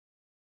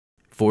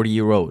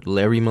40-year-old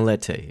Larry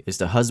Millete is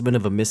the husband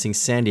of a missing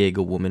San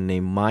Diego woman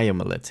named Maya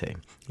Millete,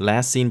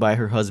 last seen by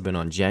her husband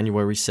on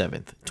January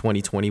 7th,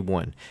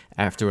 2021,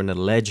 after an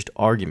alleged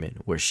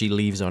argument where she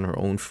leaves on her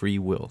own free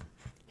will.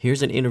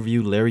 Here's an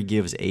interview Larry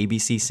gives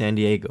ABC San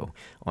Diego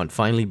on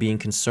finally being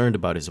concerned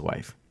about his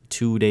wife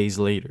 2 days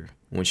later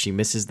when she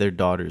misses their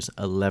daughter's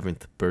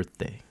 11th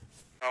birthday.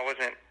 I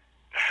wasn't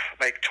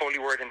totally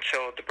worried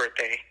until the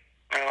birthday.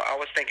 I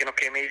was thinking,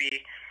 okay,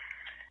 maybe,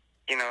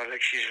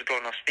 she's just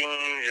blowing off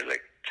steam, just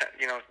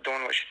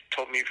doing what she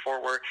told me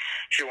before, where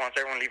she wants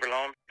everyone to leave her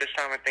alone. This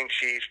time I think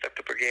she stepped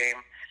up her game,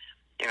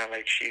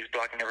 she's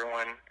blocking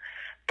everyone.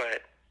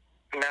 But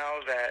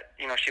now that,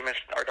 she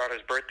missed our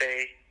daughter's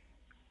birthday,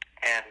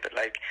 and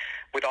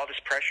with all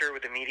this pressure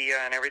with the media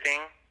and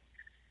everything,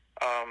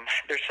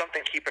 there's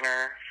something keeping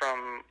her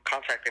from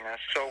contacting us.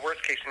 So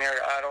worst case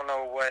scenario, I don't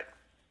know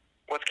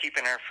what's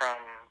keeping her from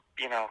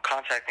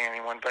contacting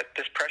anyone, but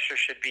this pressure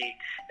should be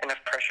enough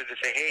pressure to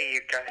say, hey,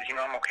 you guys,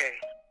 I'm okay.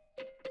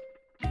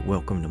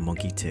 Welcome to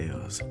Monkey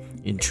Tales,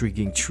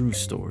 intriguing true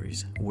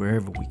stories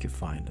wherever we can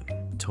find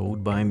them,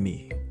 told by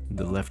me,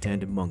 the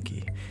left-handed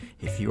monkey.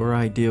 If your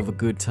idea of a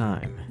good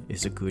time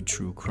is a good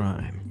true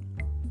crime,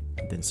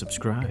 then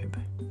subscribe,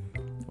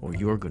 or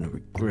you're gonna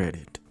regret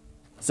it.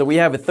 So we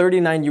have a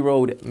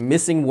 39-year-old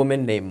missing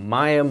woman named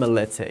Maya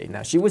Millete.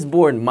 Now, she was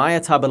born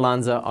Maya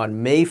Tabalanza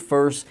on May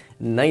 1st,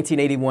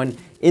 1981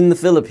 in the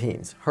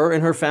Philippines. Her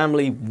and her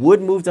family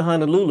would move to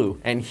Honolulu,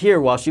 and here,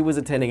 while she was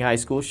attending high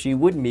school, she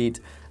would meet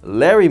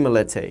Larry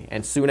Millete,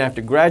 and soon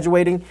after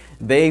graduating,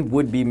 they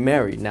would be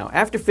married. Now,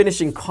 after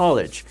finishing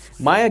college,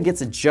 Maya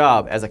gets a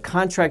job as a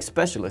contract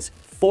specialist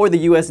for the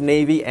U.S.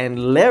 Navy,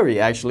 and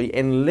Larry actually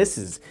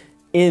enlists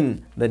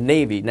in the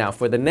Navy. Now,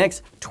 for the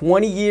next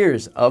 20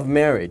 years of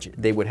marriage,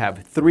 they would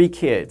have 3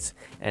 kids.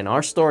 And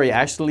our story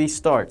actually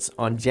starts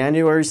on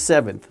January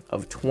 7th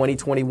of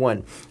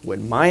 2021,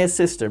 when Maya's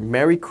sister,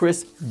 Mary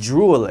Chris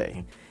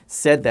Druele,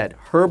 said that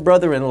her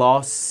brother-in-law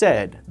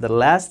said the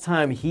last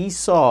time he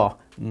saw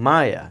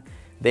Maya,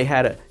 they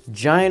had a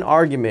giant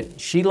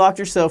argument. She locked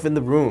herself in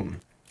the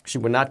room. She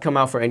would not come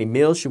out for any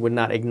meals. She would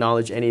not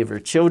acknowledge any of her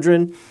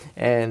children.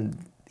 And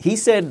he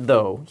said,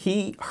 though,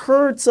 he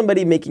heard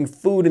somebody making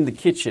food in the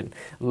kitchen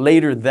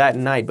later that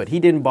night, but he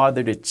didn't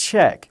bother to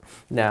check.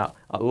 Now,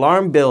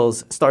 alarm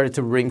bells started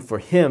to ring for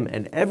him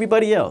and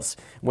everybody else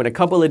when a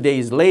couple of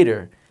days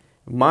later,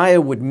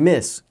 Maya would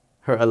miss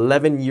her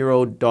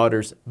 11-year-old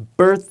daughter's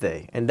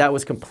birthday, and that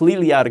was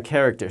completely out of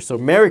character. So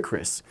Mary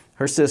Chris,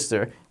 her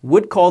sister,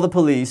 would call the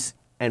police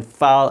and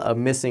file a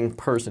missing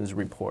persons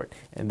report,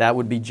 and that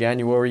would be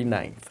January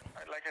 9th.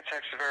 I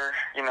texted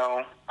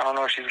her, I don't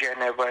know if she's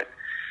getting it, but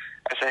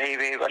I said, hey,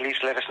 babe, at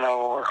least let us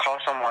know, or call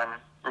someone,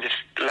 just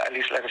at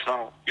least let us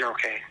know you're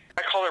okay.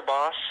 I called her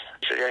boss.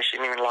 She said, yeah, she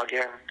didn't even log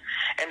in.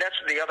 And that's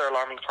the other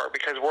alarming part,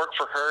 because work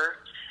for her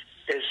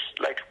is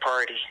a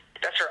priority.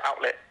 That's her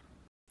outlet.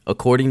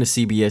 According to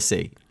CBS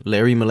 8,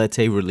 Larry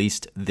Millete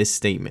released this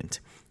statement.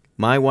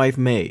 My wife,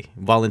 May,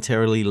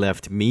 voluntarily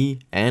left me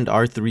and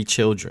our 3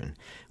 children.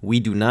 We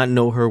do not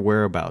know her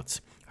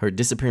whereabouts. Her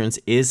disappearance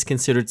is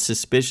considered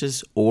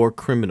suspicious or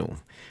criminal.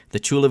 The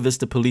Chula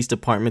Vista Police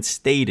Department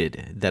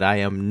stated that I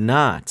am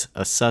not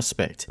a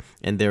suspect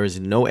and there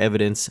is no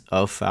evidence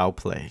of foul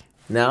play.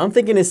 Now, I'm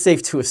thinking it's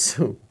safe to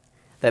assume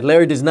that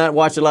Larry does not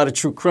watch a lot of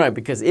true crime,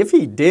 because if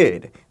he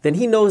did, then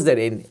he knows that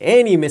in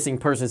any missing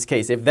persons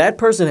case, if that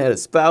person had a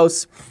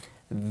spouse,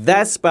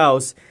 that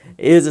spouse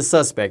is a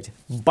suspect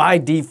by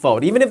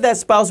default. Even if that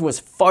spouse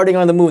was farting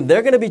on the moon,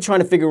 they're going to be trying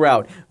to figure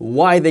out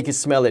why they could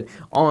smell it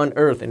on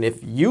Earth. And if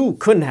you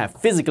couldn't have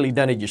physically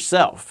done it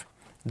yourself,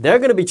 they're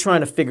going to be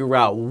trying to figure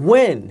out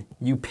when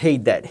you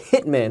paid that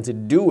hitman to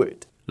do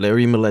it.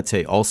 Larry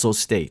Millete also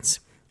states,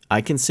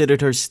 I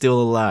considered her still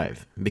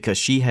alive because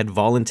she had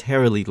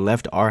voluntarily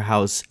left our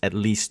house at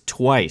least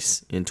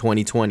twice in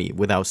 2020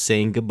 without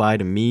saying goodbye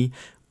to me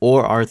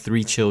or our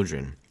 3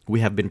 children. We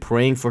have been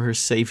praying for her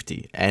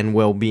safety and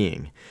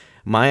well-being.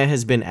 Maya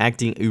has been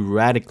acting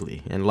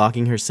erratically and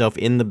locking herself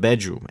in the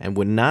bedroom and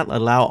would not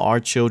allow our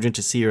children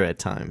to see her at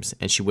times,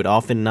 and she would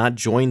often not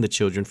join the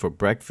children for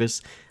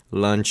breakfast,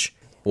 lunch,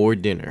 or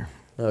dinner.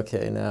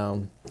 Okay,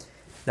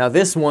 now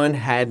this one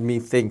had me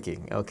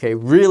thinking, okay,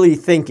 really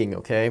thinking,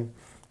 okay,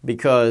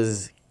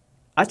 because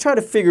I try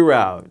to figure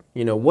out,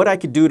 what I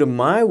could do to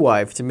my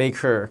wife to make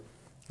her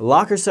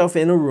lock herself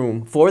in a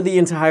room for the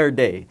entire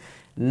day,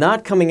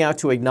 not coming out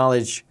to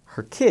acknowledge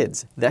her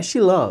kids that she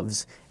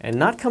loves, and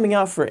not coming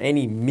out for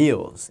any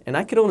meals. And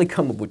I could only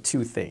come up with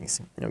 2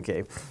 things,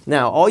 okay?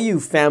 Now, all you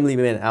family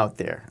men out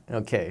there,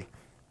 okay,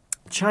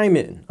 chime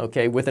in,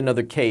 okay, with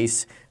another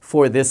case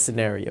for this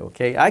scenario,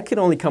 okay? I could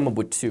only come up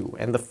with 2.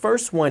 And the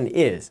first one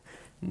is,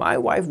 my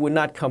wife would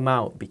not come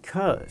out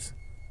because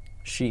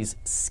she's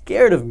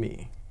scared of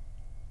me,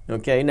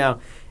 okay? Now,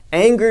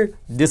 anger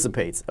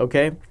dissipates,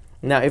 okay?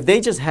 Now, if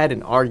they just had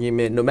an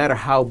argument, no matter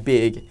how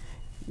big,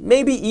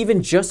 maybe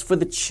even just for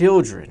the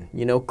children,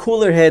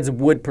 cooler heads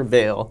would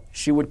prevail.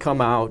 She would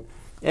come out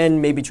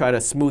and maybe try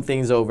to smooth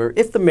things over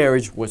if the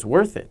marriage was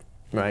worth it,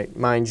 right?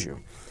 Mind you.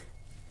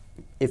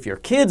 if your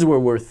kids were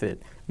worth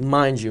it,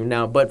 mind you.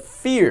 Now, but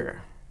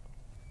fear,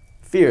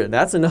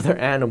 that's another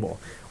animal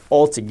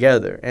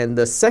altogether. And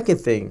the second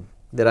thing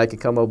that I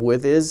could come up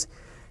with is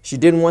she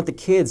didn't want the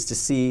kids to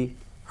see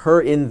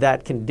her in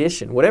that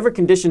condition, whatever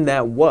condition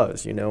that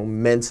was, you know,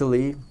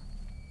 mentally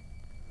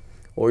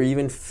or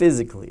even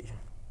physically,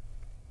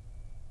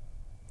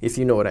 if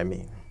you know what I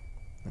mean,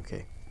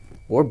 okay,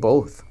 or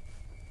both.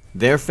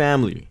 Their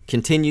family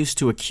continues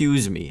to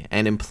accuse me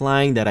and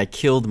implying that I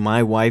killed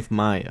my wife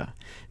Maya.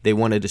 They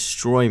want to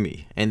destroy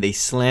me, and they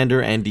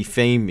slander and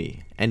defame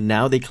me, and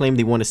now they claim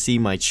they want to see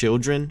my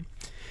children.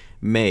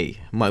 May,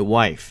 my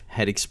wife,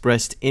 had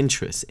expressed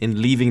interest in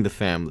leaving the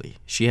family.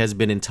 She has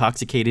been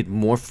intoxicated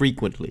more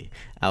frequently,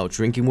 out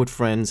drinking with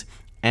friends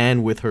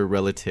and with her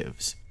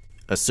relatives.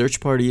 A search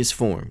party is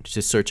formed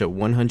to search a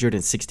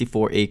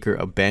 164-acre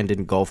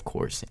abandoned golf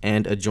course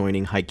and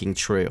adjoining hiking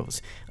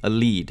trails, a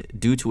lead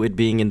due to it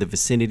being in the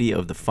vicinity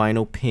of the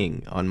final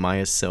ping on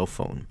Maya's cell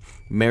phone.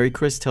 Mary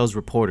Chris tells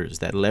reporters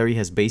that Larry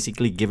has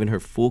basically given her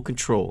full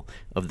control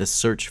of the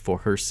search for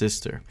her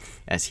sister,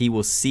 as he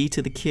will see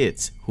to the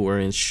kids who are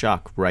in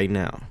shock right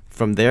now.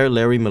 From there,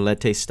 Larry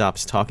Millete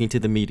stops talking to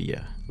the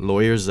media,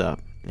 lawyers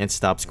up, and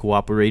stops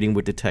cooperating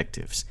with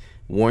detectives.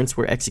 Warrants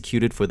were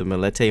executed for the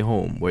Millete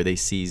home, where they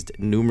seized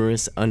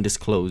numerous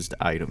undisclosed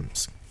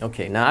items.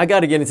 Okay, now I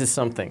gotta get into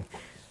something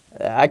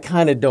I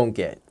kinda don't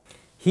get.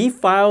 He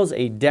files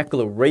a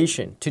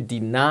declaration to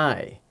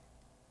deny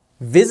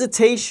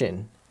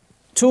visitation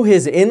to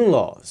his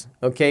in-laws,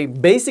 okay?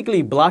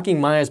 Basically blocking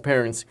Maya's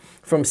parents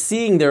from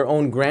seeing their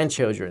own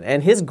grandchildren.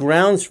 And his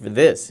grounds for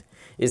this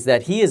is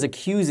that he is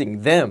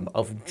accusing them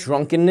of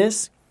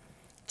drunkenness,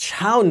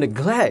 child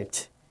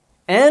neglect,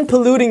 and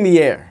polluting the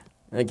air.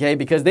 Okay,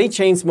 because they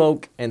chain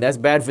smoke and that's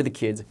bad for the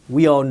kids.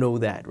 We all know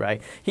that,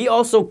 right? He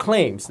also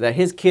claims that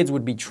his kids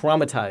would be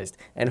traumatized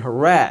and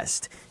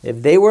harassed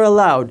if they were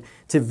allowed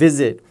to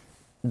visit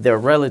their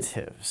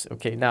relatives.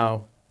 Okay,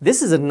 now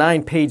this is a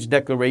 9-page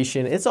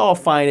declaration. It's all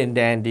fine and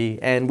dandy,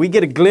 and we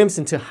get a glimpse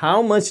into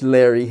how much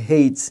Larry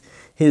hates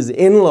his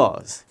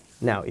in-laws.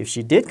 Now, if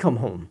she did come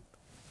home,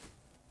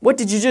 what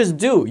did you just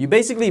do? You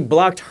basically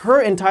blocked her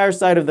entire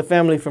side of the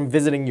family from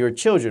visiting your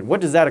children.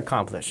 What does that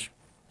accomplish?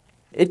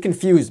 It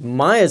confused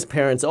Maya's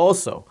parents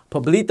also,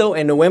 Pablito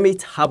and Noemi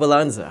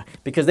Tabalanza,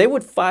 because they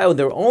would file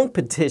their own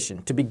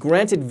petition to be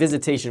granted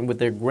visitation with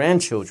their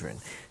grandchildren,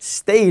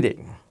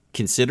 stating,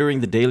 considering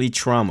the daily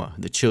trauma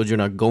the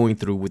children are going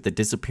through with the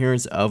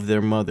disappearance of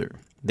their mother,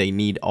 they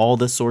need all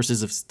the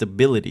sources of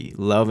stability,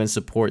 love, and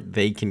support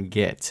they can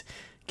get.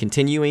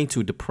 Continuing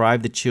to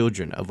deprive the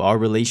children of our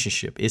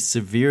relationship is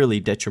severely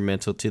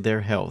detrimental to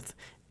their health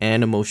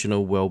and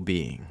emotional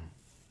well-being.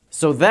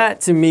 So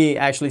that, to me,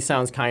 actually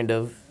sounds kind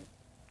of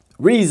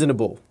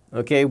reasonable,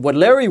 okay? What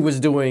Larry was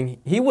doing,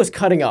 he was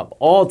cutting up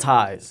all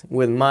ties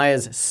with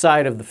Maya's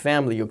side of the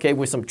family, okay?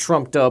 With some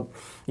trumped up,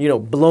 you know,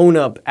 blown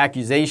up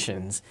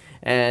accusations.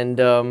 And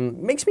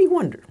makes me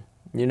wonder,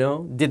 you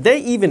know, did they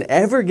even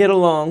ever get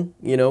along,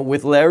 you know,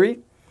 with Larry?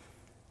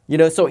 You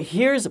know, so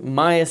here's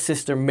Maya's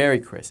sister Mary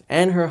Chris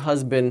and her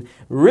husband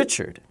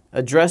Richard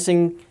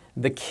addressing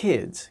the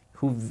kids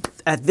who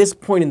at this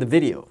point in the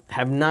video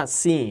have not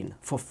seen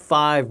for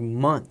 5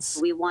 months.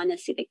 We want to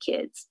see the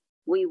kids.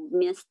 We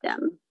miss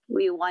them.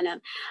 We want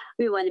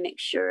to make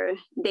sure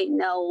they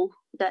know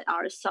that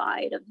our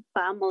side of the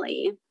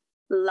family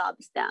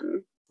loves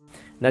them.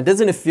 Now,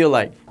 doesn't it feel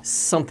like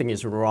something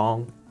is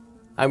wrong?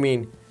 I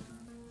mean,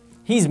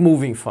 he's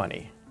moving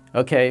funny,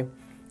 okay?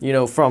 You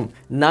know, from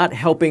not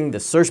helping the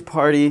search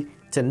party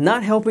to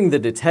not helping the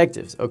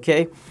detectives,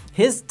 okay?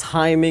 His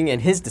timing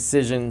and his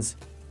decisions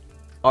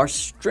are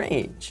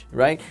strange,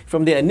 right?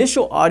 From the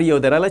initial audio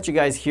that I let you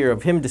guys hear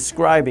of him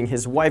describing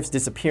his wife's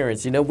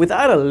disappearance, you know,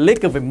 without a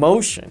lick of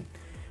emotion,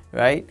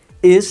 right,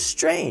 is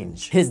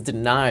strange. His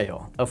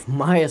denial of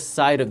Maya's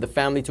side of the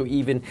family to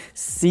even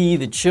see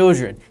the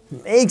children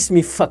makes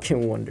me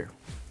fucking wonder.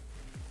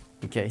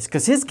 Okay,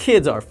 because his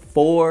kids are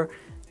 4,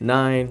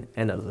 9,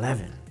 and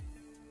 11.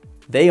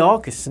 They all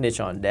could snitch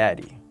on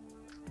daddy.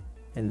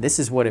 And this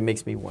is what it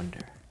makes me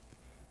wonder.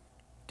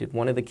 Did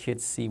one of the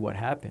kids see what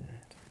happened?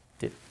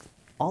 Did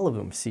all of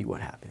them see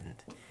what happened?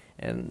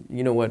 And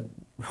you know what?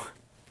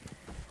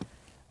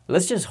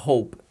 Let's just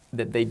hope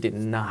that they did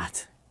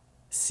not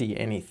see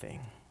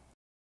anything.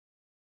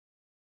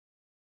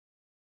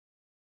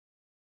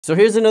 So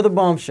here's another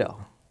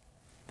bombshell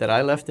that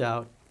I left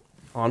out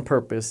on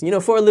purpose, you know,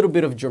 for a little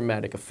bit of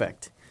dramatic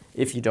effect,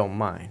 if you don't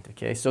mind,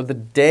 okay? So the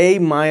day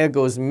Maya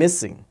goes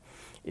missing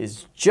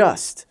is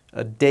just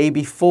a day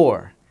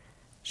before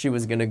she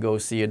was gonna go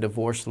see a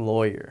divorce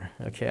lawyer,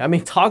 okay? I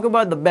mean, talk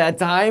about the bad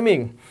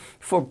timing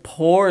for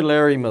poor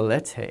Larry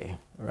Millete,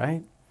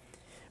 right?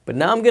 But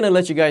now I'm gonna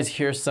let you guys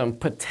hear some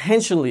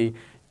potentially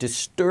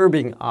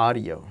disturbing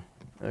audio,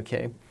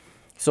 okay?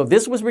 So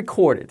this was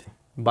recorded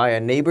by a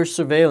neighbor's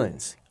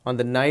surveillance on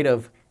the night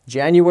of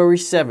January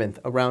 7th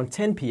around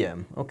 10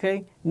 p.m.,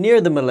 okay? Near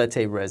the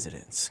Millete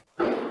residence.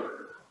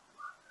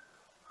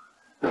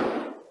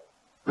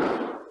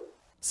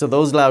 So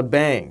those loud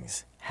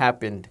bangs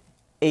happened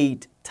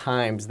 8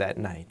 times that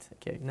night.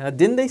 Okay, now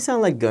didn't they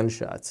sound like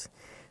gunshots?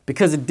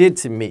 Because it did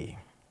to me.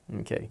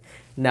 Okay,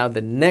 now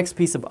the next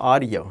piece of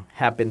audio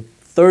happened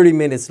 30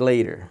 minutes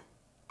later.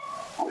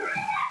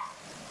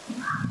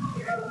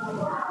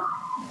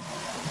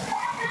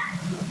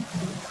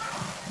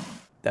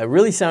 That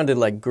really sounded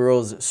like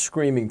girls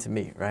screaming to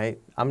me, right?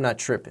 I'm not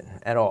tripping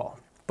at all.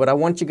 But I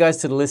want you guys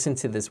to listen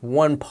to this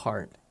one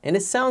part. And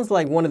it sounds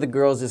like one of the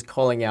girls is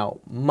calling out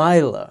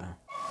Mila.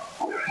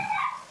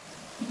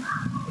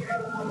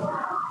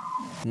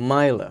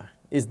 Mila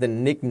is the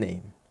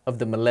nickname of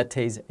the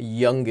Millete's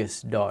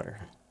youngest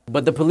daughter.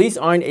 But the police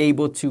aren't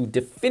able to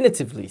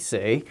definitively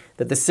say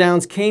that the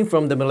sounds came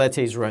from the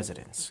Millete's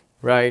residence,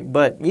 right?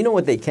 But you know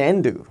what they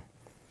can do?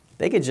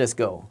 They could just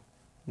go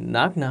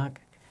knock knock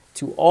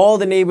to all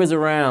the neighbors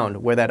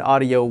around where that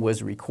audio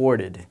was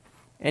recorded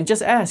and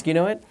just ask, you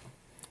know what?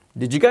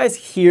 Did you guys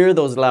hear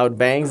those loud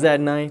bangs that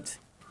night?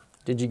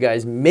 Did you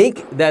guys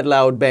make that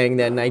loud bang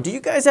that night? Do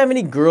you guys have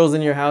any girls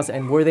in your house,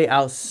 and were they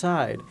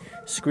outside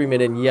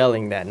screaming and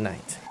yelling that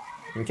night?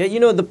 Okay, you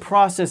know, the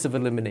process of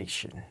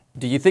elimination.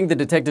 Do you think the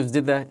detectives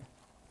did that?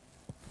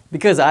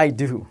 Because I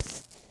do.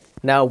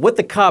 Now, what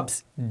the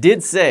cops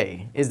did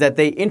say is that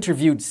they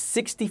interviewed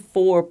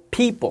 64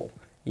 people,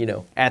 you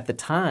know, at the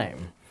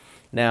time.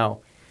 Now,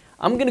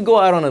 I'm gonna go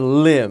out on a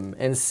limb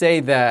and say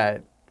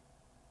that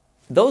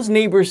those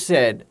neighbors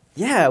said,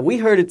 yeah, we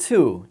heard it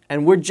too,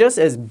 and we're just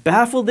as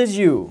baffled as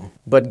you.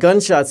 But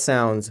gunshot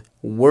sounds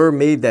were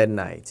made that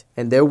night,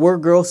 and there were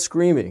girls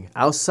screaming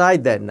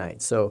outside that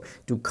night. So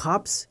do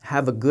cops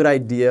have a good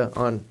idea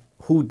on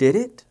who did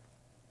it?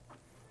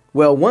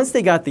 Well, once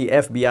they got the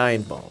FBI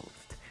involved,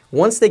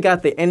 once they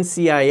got the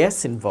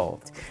NCIS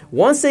involved,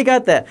 once they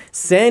got the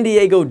San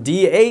Diego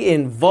DA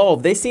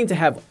involved, they seemed to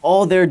have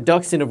all their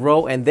ducks in a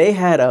row, and they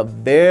had a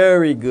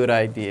very good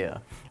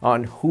idea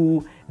on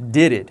who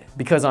did it.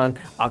 Because on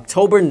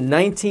October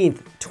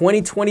 19th,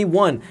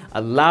 2021,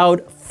 a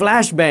loud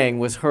flashbang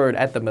was heard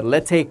at the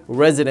Millete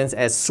residence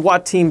as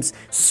SWAT teams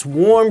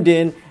swarmed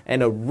in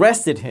and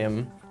arrested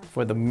him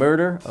for the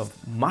murder of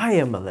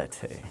Maya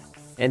Millete.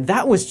 And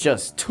that was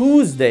just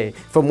Tuesday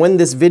from when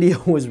this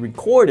video was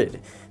recorded.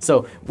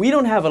 So we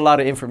don't have a lot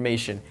of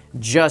information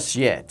just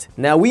yet.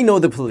 Now we know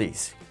the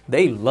police.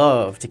 They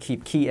love to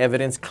keep key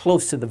evidence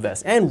close to the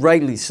vest, and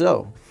rightly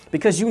so,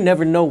 because you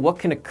never know what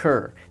can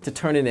occur to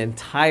turn an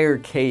entire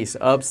case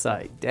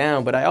upside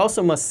down. But I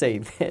also must say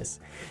this,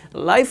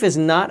 life is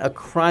not a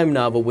crime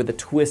novel with a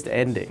twist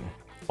ending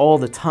all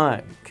the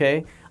time,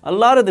 okay? A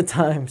lot of the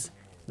times,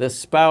 the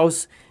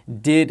spouse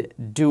did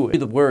do it.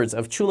 The words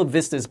of Chula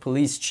Vista's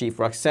police chief,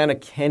 Roxana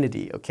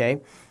Kennedy,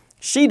 okay?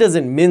 She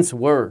doesn't mince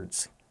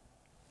words.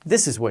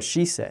 This is what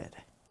she said.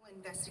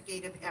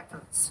 Investigative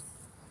efforts.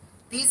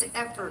 These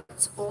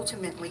efforts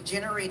ultimately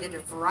generated a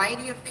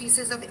variety of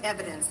pieces of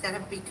evidence that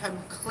have become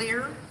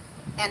clear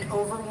and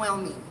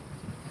overwhelming.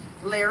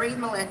 Larry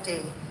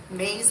Millete,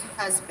 May's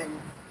husband,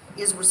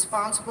 is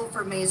responsible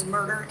for May's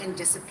murder and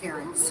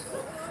disappearance.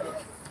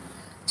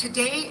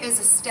 Today is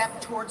a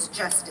step towards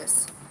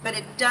justice, but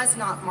it does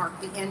not mark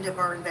the end of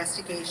our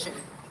investigation.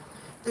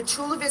 The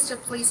Chula Vista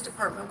Police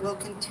Department will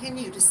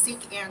continue to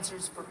seek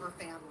answers for her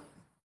family.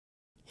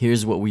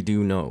 Here's what we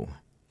do know.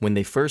 When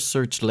they first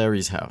searched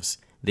Larry's house,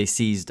 they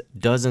seized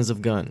dozens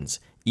of guns,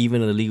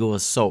 even illegal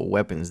assault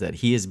weapons that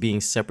he is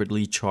being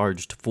separately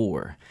charged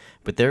for.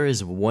 But there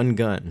is one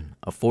gun,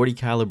 a .40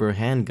 caliber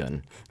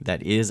handgun,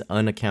 that is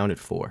unaccounted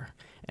for,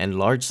 and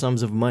large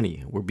sums of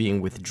money were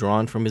being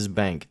withdrawn from his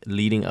bank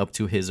leading up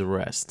to his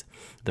arrest.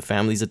 The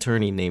family's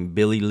attorney, named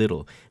Billy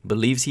Little,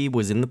 believes he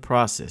was in the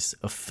process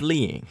of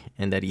fleeing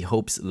and that he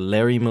hopes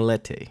Larry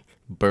Millete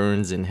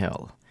burns in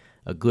hell.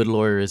 A good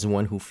lawyer is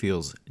one who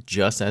feels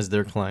just as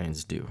their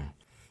clients do.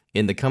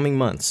 In the coming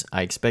months,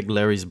 I expect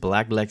Larry's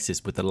black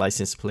Lexus with the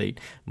license plate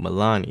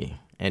Milani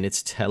and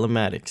its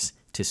telematics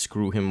to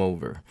screw him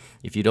over.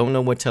 If you don't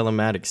know what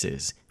telematics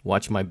is,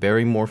 watch my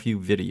Barry Morphew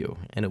video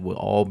and it will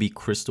all be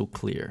crystal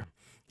clear.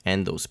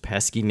 And those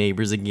pesky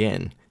neighbors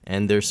again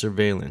and their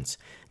surveillance.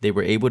 They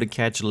were able to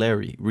catch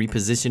Larry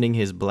repositioning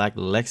his black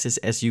Lexus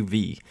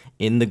SUV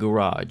in the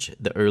garage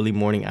the early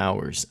morning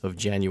hours of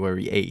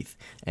January 8th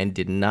and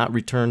did not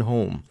return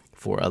home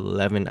for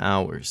 11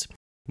 hours.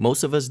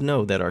 Most of us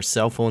know that our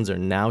cell phones are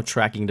now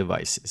tracking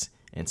devices,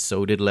 and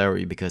so did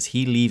Larry because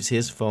he leaves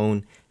his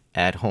phone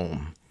at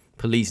home.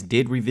 Police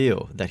did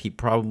reveal that he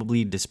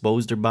probably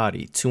disposed her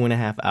body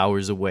 2.5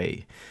 hours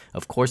away.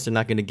 Of course, they're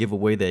not going to give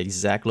away the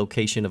exact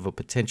location of a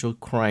potential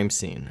crime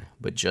scene,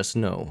 but just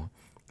know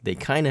they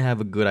kind of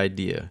have a good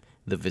idea,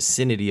 the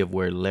vicinity of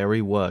where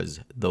Larry was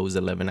those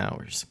 11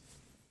 hours.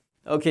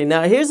 Okay,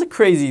 now here's a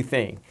crazy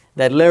thing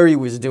that Larry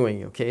was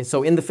doing, okay?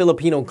 So in the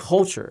Filipino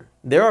culture,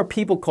 there are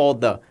people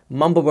called the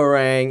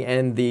Mambabarang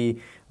and the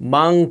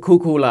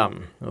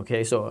Mangkukulam,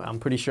 okay? So I'm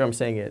pretty sure I'm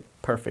saying it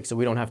perfect, so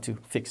we don't have to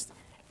fix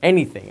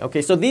anything,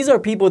 okay? So these are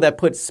people that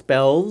put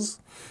spells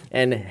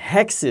and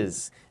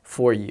hexes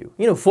for you,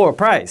 you know, for a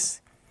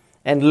price.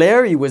 And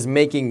Larry was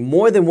making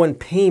more than one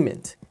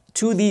payment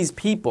to these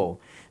people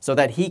so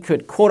that he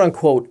could, quote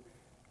unquote,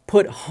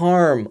 put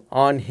harm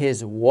on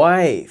his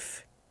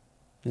wife.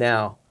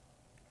 Now,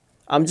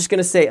 I'm just going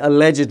to say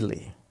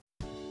allegedly.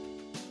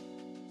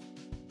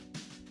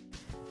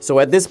 So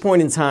at this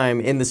point in time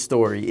in the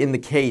story, in the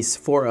case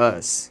for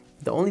us,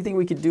 the only thing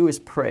we could do is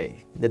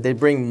pray that they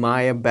bring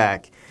Maya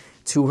back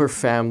to her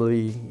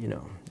family, you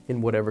know, in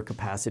whatever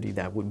capacity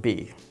that would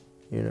be,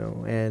 you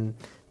know. And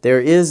there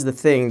is the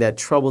thing that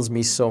troubles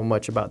me so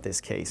much about this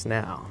case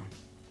now,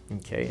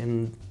 okay,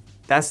 and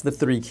that's the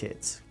 3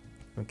 kids,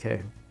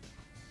 okay.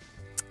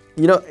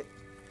 You know,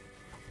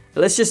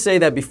 let's just say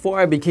that before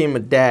I became a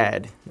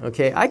dad,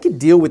 okay, I could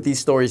deal with these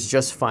stories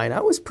just fine. I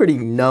was pretty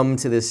numb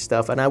to this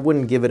stuff and I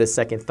wouldn't give it a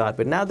second thought.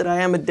 But now that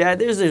I am a dad,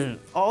 there's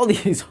all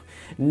these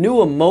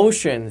new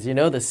emotions, you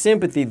know, the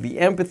sympathy, the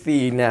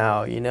empathy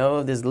now, you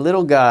know, this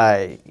little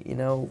guy, you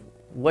know,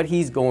 what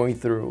he's going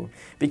through.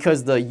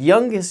 Because the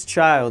youngest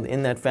child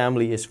in that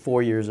family is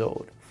 4 years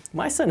old.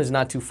 My son is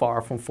not too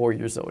far from 4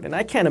 years old. And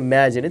I can't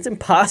imagine, it's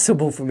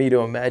impossible for me to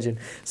imagine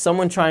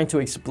someone trying to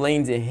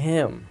explain to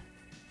him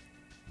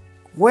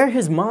where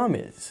his mom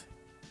is.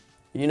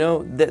 You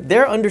know,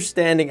 their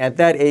understanding at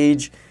that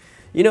age,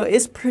 you know,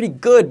 is pretty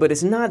good, but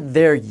it's not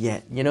there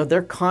yet. You know,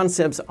 their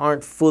concepts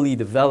aren't fully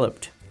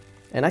developed.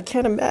 And I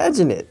can't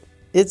imagine it.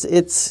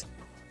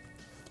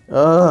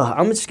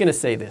 I'm just gonna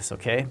say this,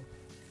 okay?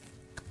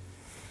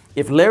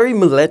 If Larry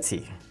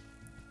Millete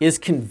is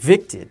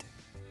convicted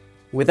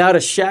without a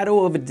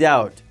shadow of a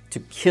doubt to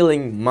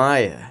killing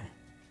Maya,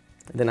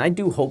 then I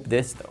do hope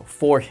this though,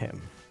 for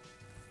him.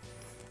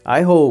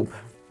 I hope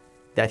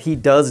that he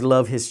does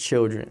love his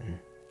children.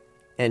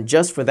 And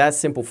just for that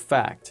simple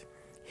fact,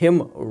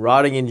 him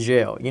rotting in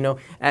jail, you know,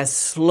 as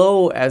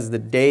slow as the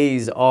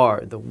days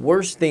are, the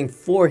worst thing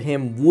for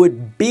him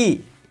would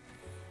be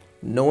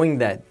knowing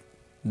that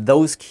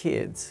those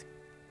kids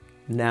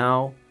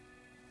now,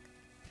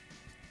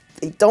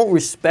 they don't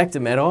respect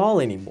him at all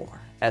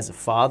anymore. As a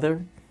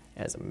father,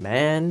 as a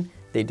man,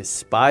 they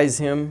despise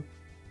him.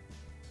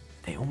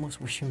 They almost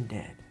wish him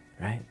dead,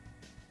 right?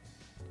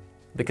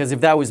 Because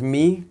if that was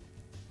me,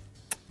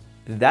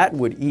 that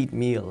would eat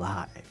me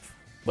alive.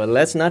 But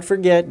let's not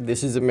forget,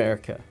 this is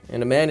America,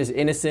 and a man is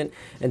innocent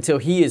until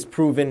he is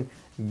proven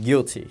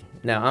guilty.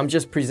 Now, I'm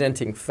just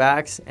presenting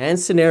facts and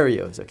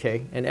scenarios,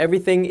 okay? And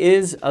everything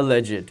is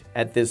alleged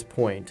at this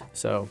point.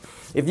 So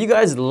if you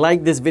guys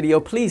like this video,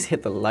 please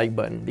hit the like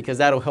button because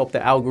that'll help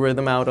the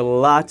algorithm out a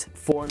lot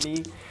for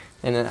me.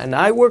 And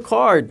I work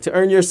hard to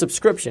earn your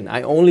subscription.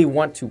 I only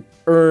want to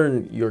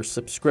earn your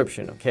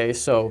subscription, okay?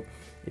 So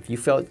if you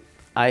felt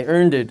I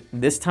earned it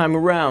this time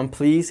around,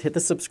 please hit the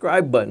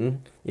subscribe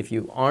button if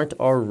you aren't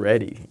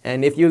already.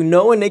 And if you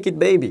know a naked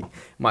baby,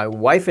 my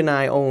wife and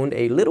I owned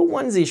a little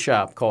onesie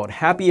shop called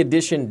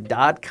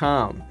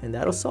happyedition.com, and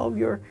that'll solve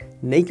your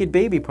naked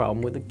baby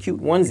problem with a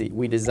cute onesie.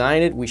 We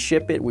design it, we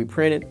ship it, we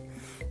print it,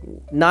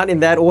 not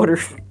in that order,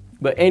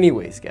 but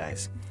anyways,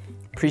 guys,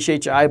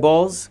 appreciate your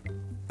eyeballs.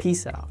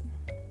 Peace out.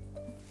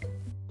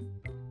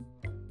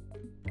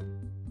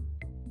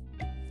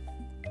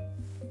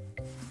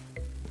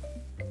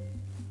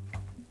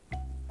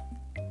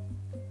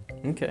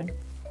 Okay,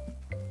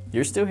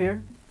 you're still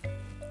here.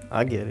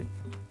 I get it.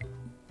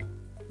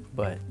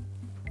 But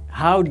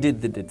how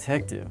did the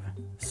detective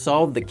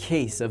solve the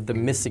case of the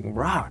missing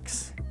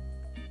rocks?